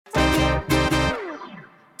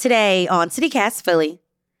Today on CityCast Philly,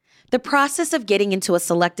 the process of getting into a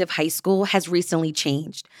selective high school has recently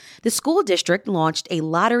changed. The school district launched a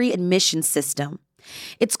lottery admission system.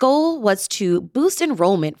 Its goal was to boost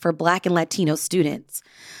enrollment for Black and Latino students,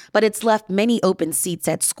 but it's left many open seats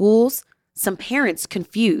at schools, some parents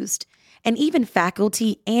confused, and even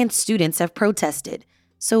faculty and students have protested.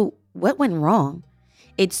 So what went wrong?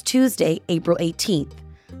 It's Tuesday, April 18th.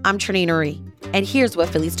 I'm Trinity Nuri, and here's what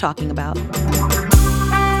Philly's talking about.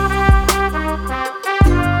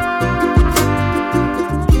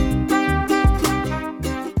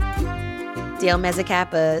 Dale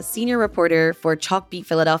Mezzicappa, senior reporter for Chalkbeat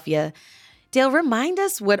Philadelphia. Dale, remind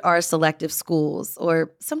us what are selective schools,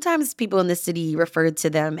 or sometimes people in the city refer to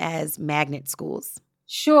them as magnet schools.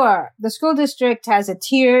 Sure. The school district has a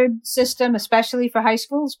tiered system, especially for high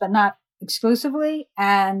schools, but not exclusively.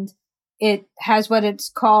 And it has what it's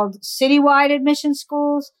called citywide admission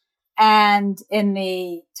schools. And in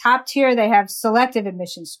the top tier, they have selective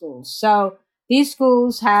admission schools. So these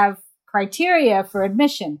schools have criteria for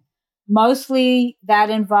admission. Mostly that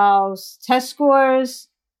involves test scores,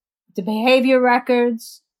 the behavior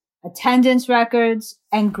records, attendance records,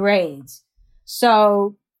 and grades.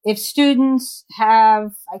 So if students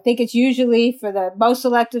have, I think it's usually for the most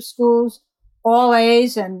selective schools, all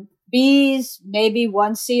A's and B's, maybe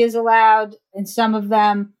one C is allowed in some of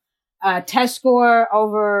them, test score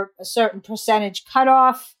over a certain percentage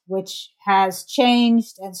cutoff, which has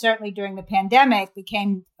changed and certainly during the pandemic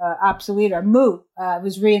became obsolete or moot. It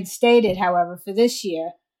was reinstated, however, for this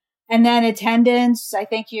year. And then attendance, I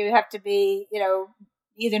think you have to be,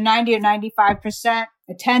 either 90 or 95%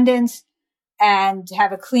 attendance and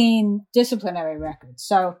have a clean disciplinary record.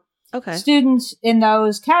 So students in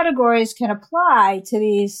those categories can apply to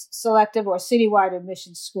these selective or citywide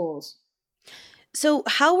admission schools. So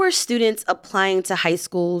how were students applying to high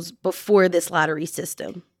schools before this lottery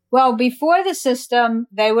system? Well, before the system,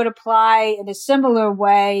 they would apply in a similar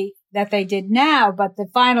way that they did now, but the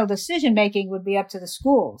final decision making would be up to the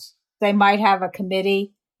schools. They might have a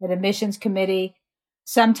committee, an admissions committee.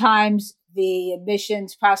 Sometimes the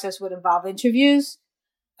admissions process would involve interviews,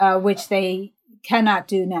 which they cannot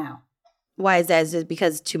do now. Why is that? Is it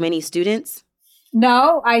because too many students?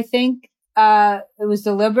 No, I think it was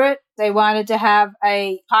deliberate. They wanted to have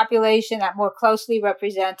a population that more closely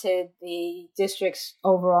represented the district's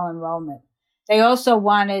overall enrollment. They also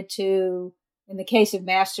wanted to, in the case of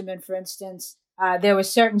Masterman, for instance, there were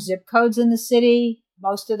certain zip codes in the city,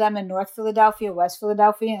 most of them in North Philadelphia, West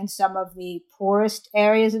Philadelphia, and some of the poorest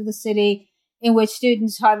areas of the city in which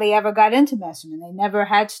students hardly ever got into Masterman. They never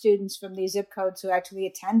had students from these zip codes who actually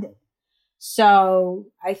attended. So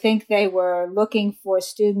I think they were looking for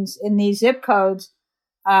students in these zip codes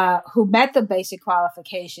who met the basic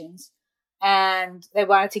qualifications, and they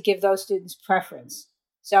wanted to give those students preference.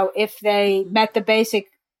 So if they met the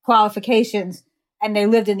basic qualifications and they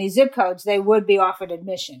lived in these zip codes, they would be offered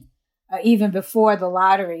admission, even before the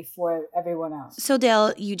lottery for everyone else. So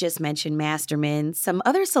Dale, you just mentioned Masterman. Some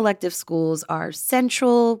other selective schools are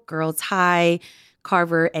Central, Girls High,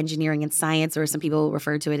 Carver Engineering and Science, or some people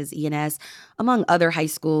refer to it as ENS, among other high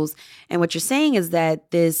schools. And what you're saying is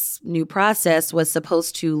that this new process was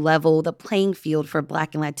supposed to level the playing field for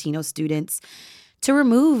Black and Latino students to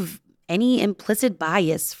remove any implicit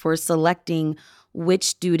bias for selecting which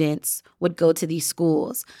students would go to these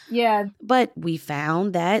schools. Yeah. But we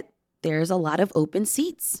found that there's a lot of open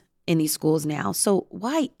seats in these schools now. So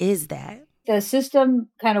why is that? The system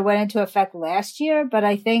kind of went into effect last year, but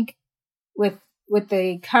I think with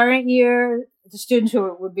the current year, the students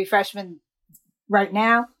who would be freshmen right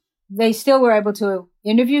now, they still were able to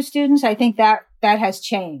interview students. I think that has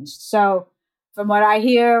changed. So from what I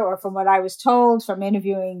hear, or from what I was told from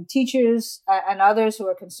interviewing teachers and others who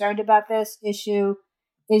are concerned about this issue,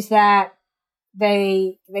 is that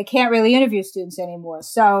they can't really interview students anymore.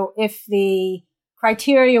 So if the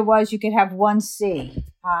criteria was you could have one C,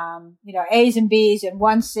 A's and B's and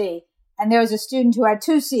one C, and there was a student who had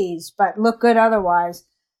two C's but looked good otherwise,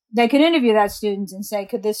 they could interview that student and say,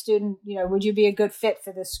 could this student, would you be a good fit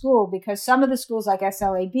for this school? Because some of the schools like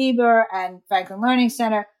SLA Bieber and Franklin Learning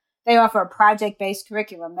Center, they offer a project-based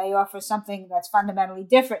curriculum. They offer something that's fundamentally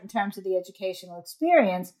different in terms of the educational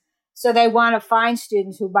experience. So they want to find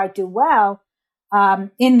students who might do well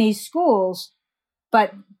in these schools,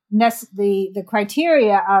 but the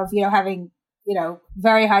criteria of, having,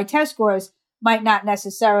 very high test scores might not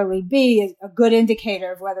necessarily be a good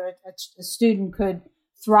indicator of whether a student could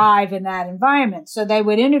thrive in that environment. So they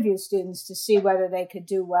would interview students to see whether they could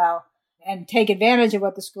do well and take advantage of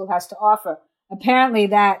what the school has to offer. Apparently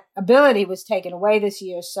that ability was taken away this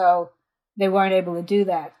year, so they weren't able to do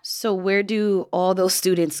that. So where do all those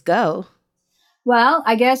students go? Well,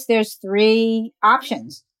 I guess there's 3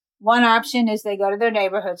 options. One option is they go to their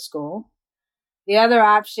neighborhood school. The other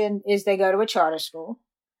option is they go to a charter school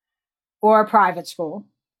or a private school.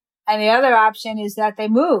 And the other option is that they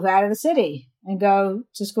move out of the city and go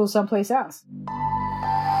to school someplace else.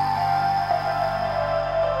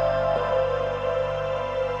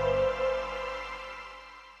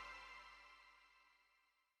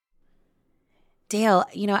 Dale,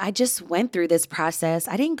 I just went through this process.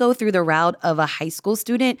 I didn't go through the route of a high school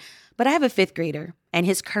student, but I have a 5th grader, and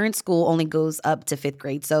his current school only goes up to 5th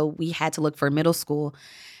grade. So we had to look for middle school.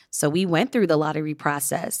 So we went through the lottery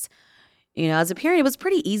process. As a parent, it was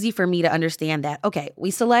pretty easy for me to understand that, okay,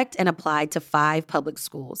 we select and apply to 5 public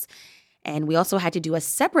schools. And we also had to do a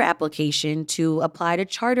separate application to apply to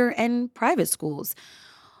charter and private schools.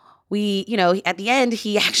 At the end,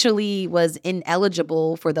 he actually was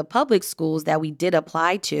ineligible for the public schools that we did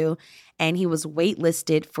apply to, and he was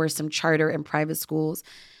waitlisted for some charter and private schools.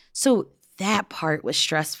 So that part was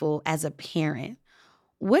stressful as a parent.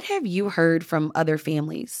 What have you heard from other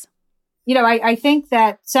families? I think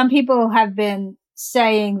that some people have been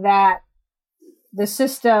saying that the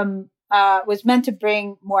system was meant to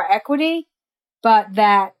bring more equity, but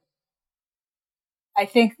that I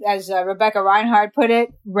think, as Rebecca Reinhardt put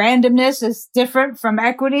it, randomness is different from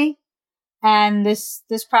equity. And this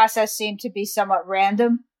process seemed to be somewhat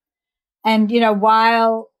random. And,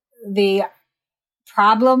 while the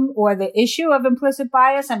problem or the issue of implicit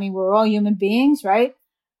bias, we're all human beings, right?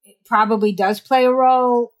 It probably does play a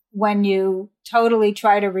role when you totally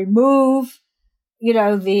try to remove,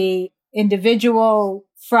 the individual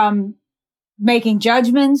from making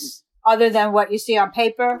judgments other than what you see on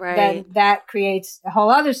paper, right. Then that creates a whole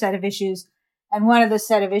other set of issues. And one of the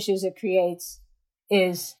set of issues it creates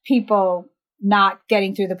is people not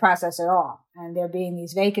getting through the process at all. And there being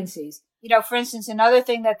these vacancies. For instance, another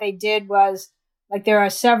thing that they did was, there are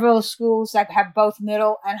several schools that have both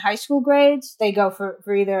middle and high school grades. They go for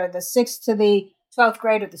either the 6th to the 12th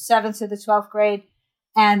grade or the 7th to the 12th grade.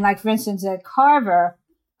 And for instance, at Carver,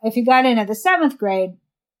 if you got in at the 7th grade,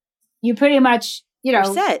 you pretty much,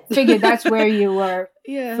 figured that's where you were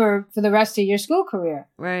for the rest of your school career.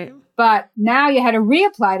 Right. But now you had to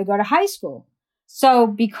reapply to go to high school. So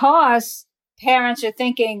because parents are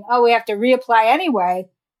thinking, oh, we have to reapply anyway,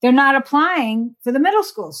 they're not applying for the middle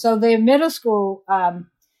school. So the middle school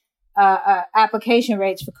application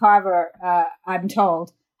rates for Carver, I'm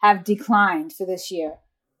told, have declined for this year.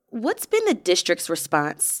 What's been the district's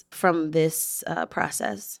response from this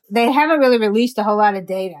process? They haven't really released a whole lot of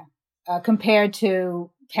data compared to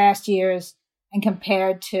past years and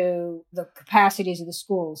compared to the capacities of the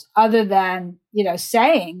schools, other than,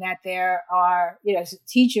 saying that there are,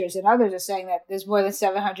 teachers and others are saying that there's more than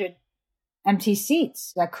 700 empty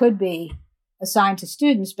seats that could be assigned to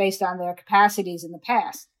students based on their capacities in the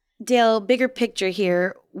past. Dale, bigger picture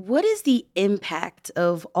here. What is the impact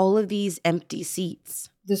of all of these empty seats?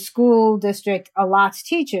 The school district allots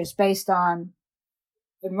teachers based on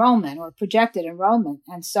enrollment or projected enrollment.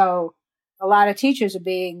 And so a lot of teachers are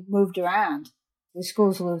being moved around. The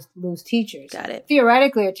schools lose teachers. Got it.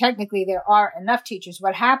 Theoretically or technically, there are enough teachers.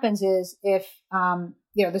 What happens is if,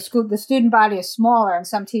 the student body is smaller and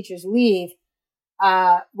some teachers leave,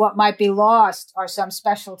 what might be lost are some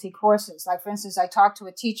specialty courses. Like, for instance, I talked to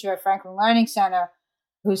a teacher at Franklin Learning Center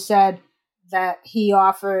who said that he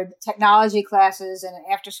offered technology classes and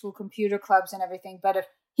after-school computer clubs and everything. But if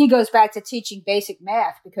he goes back to teaching basic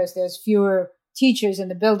math because there's fewer teachers in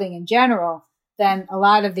the building in general, then a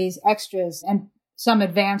lot of these extras and some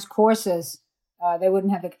advanced courses, they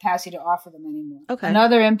wouldn't have the capacity to offer them anymore. Okay.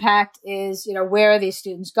 Another impact is, where are these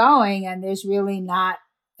students going? And there's really not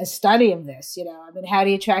a study of this. How do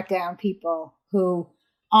you track down people who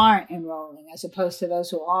aren't enrolling as opposed to those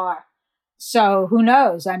who are? So who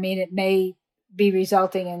knows? It may be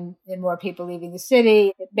resulting in more people leaving the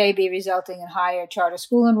city. It may be resulting in higher charter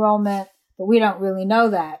school enrollment, but we don't really know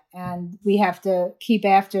that. And we have to keep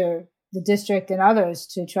after the district and others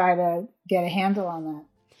to try to get a handle on that.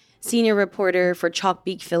 Senior reporter for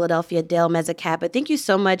Chalkbeat Philadelphia, Dale Mezzicappa, thank you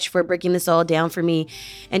so much for breaking this all down for me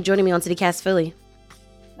and joining me on CityCast Philly.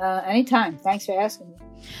 Anytime. Thanks for asking me.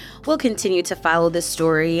 We'll continue to follow this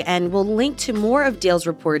story, and we'll link to more of Dale's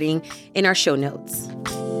reporting in our show notes.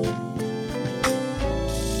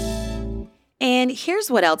 And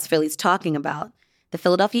here's what else Philly's talking about. The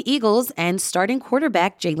Philadelphia Eagles and starting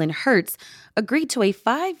quarterback Jalen Hurts agreed to a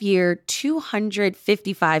 5-year,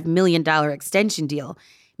 $255 million extension deal,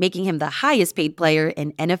 making him the highest paid player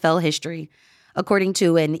in NFL history. According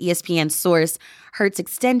to an ESPN source, Hurt's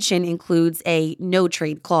extension includes a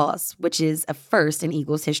no-trade clause, which is a first in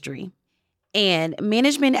Eagles history. And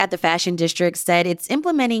management at the Fashion District said it's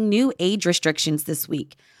implementing new age restrictions this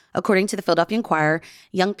week. According to the Philadelphia Inquirer,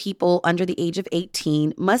 young people under the age of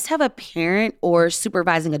 18 must have a parent or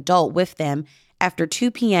supervising adult with them after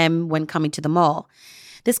 2 p.m. when coming to the mall.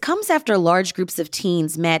 This comes after large groups of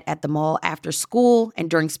teens met at the mall after school and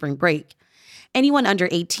during spring break. Anyone under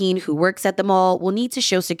 18 who works at the mall will need to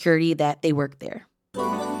show security that they work there.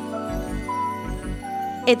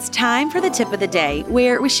 It's time for the tip of the day,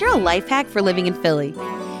 where we share a life hack for living in Philly.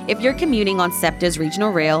 If you're commuting on SEPTA's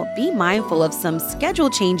regional rail, be mindful of some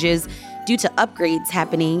schedule changes due to upgrades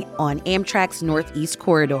happening on Amtrak's Northeast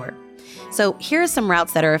Corridor. So here are some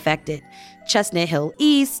routes that are affected: Chestnut Hill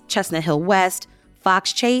East, Chestnut Hill West,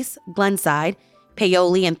 Fox Chase, Glenside,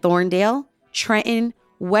 Paoli and Thorndale, Trenton,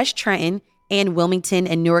 West Trenton, and Wilmington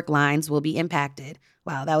and Newark lines will be impacted.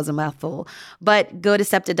 Wow, that was a mouthful. But go to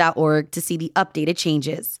SEPTA.org to see the updated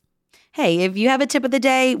changes. Hey, if you have a tip of the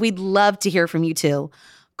day, we'd love to hear from you too.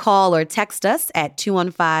 Call or text us at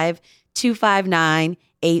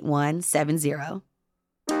 215-259-8170.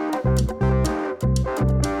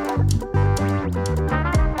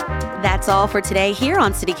 That's all for today here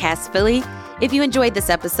on CityCast Philly. If you enjoyed this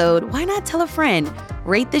episode, why not tell a friend?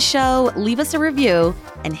 Rate the show, leave us a review,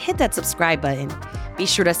 and hit that subscribe button. Be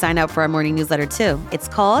sure to sign up for our morning newsletter too. It's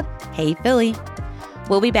called Hey Philly.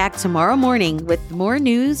 We'll be back tomorrow morning with more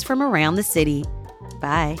news from around the city.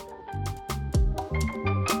 Bye.